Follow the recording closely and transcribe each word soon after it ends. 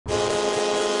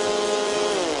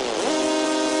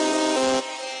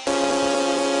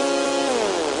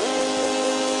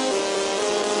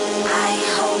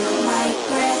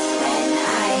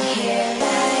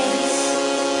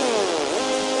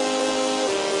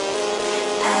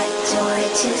door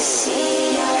to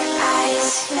see your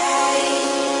eyes fly.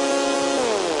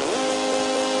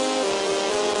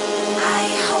 I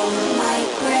hold my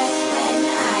breath when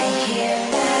I hear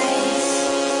lies.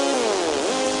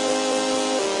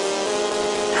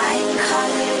 I'm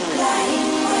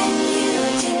colorblind when you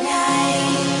deny.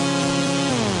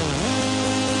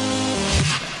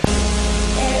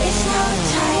 There is no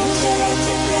time to let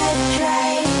the blood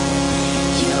dry.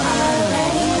 You are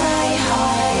running my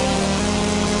heart.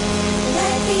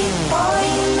 Let before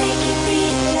you make it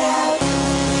beat loud.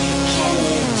 Can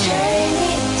you turn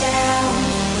it down?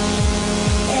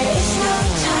 There is no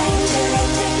time to let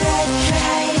the blood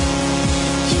dry.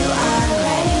 You are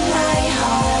running my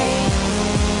heart.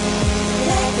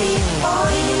 Let before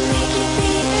you make it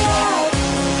beat loud.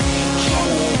 Can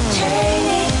you turn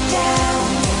it down?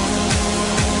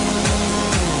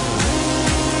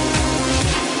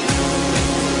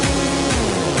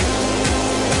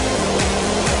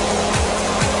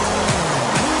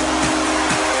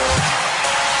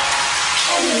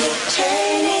 Can you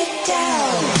turn it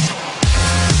down?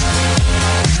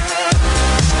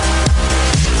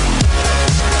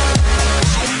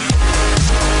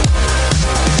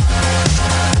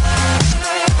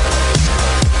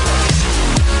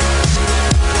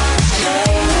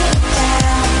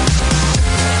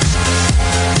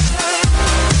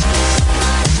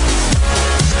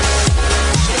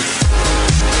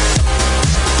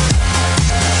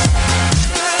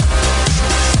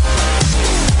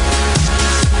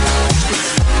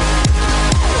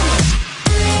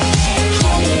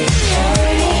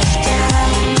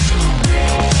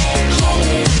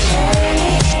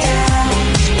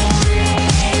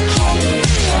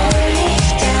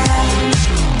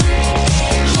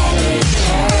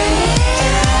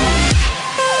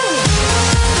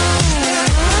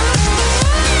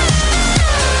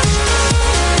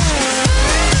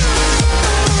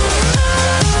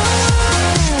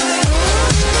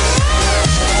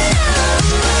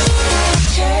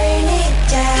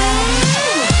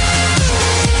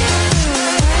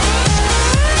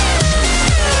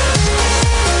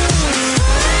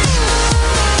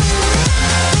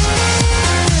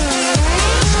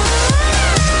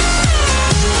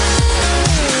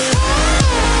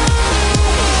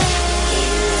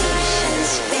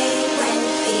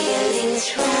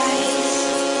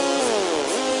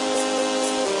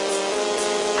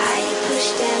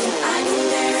 Push them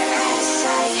under as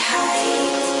I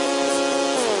hide.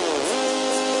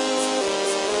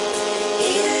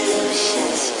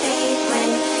 Illusions fade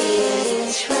when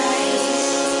feelings rise.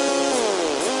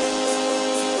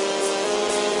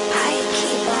 I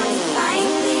keep on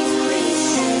finding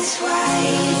reasons why.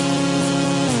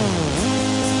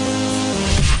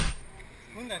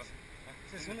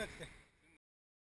 Sunnat.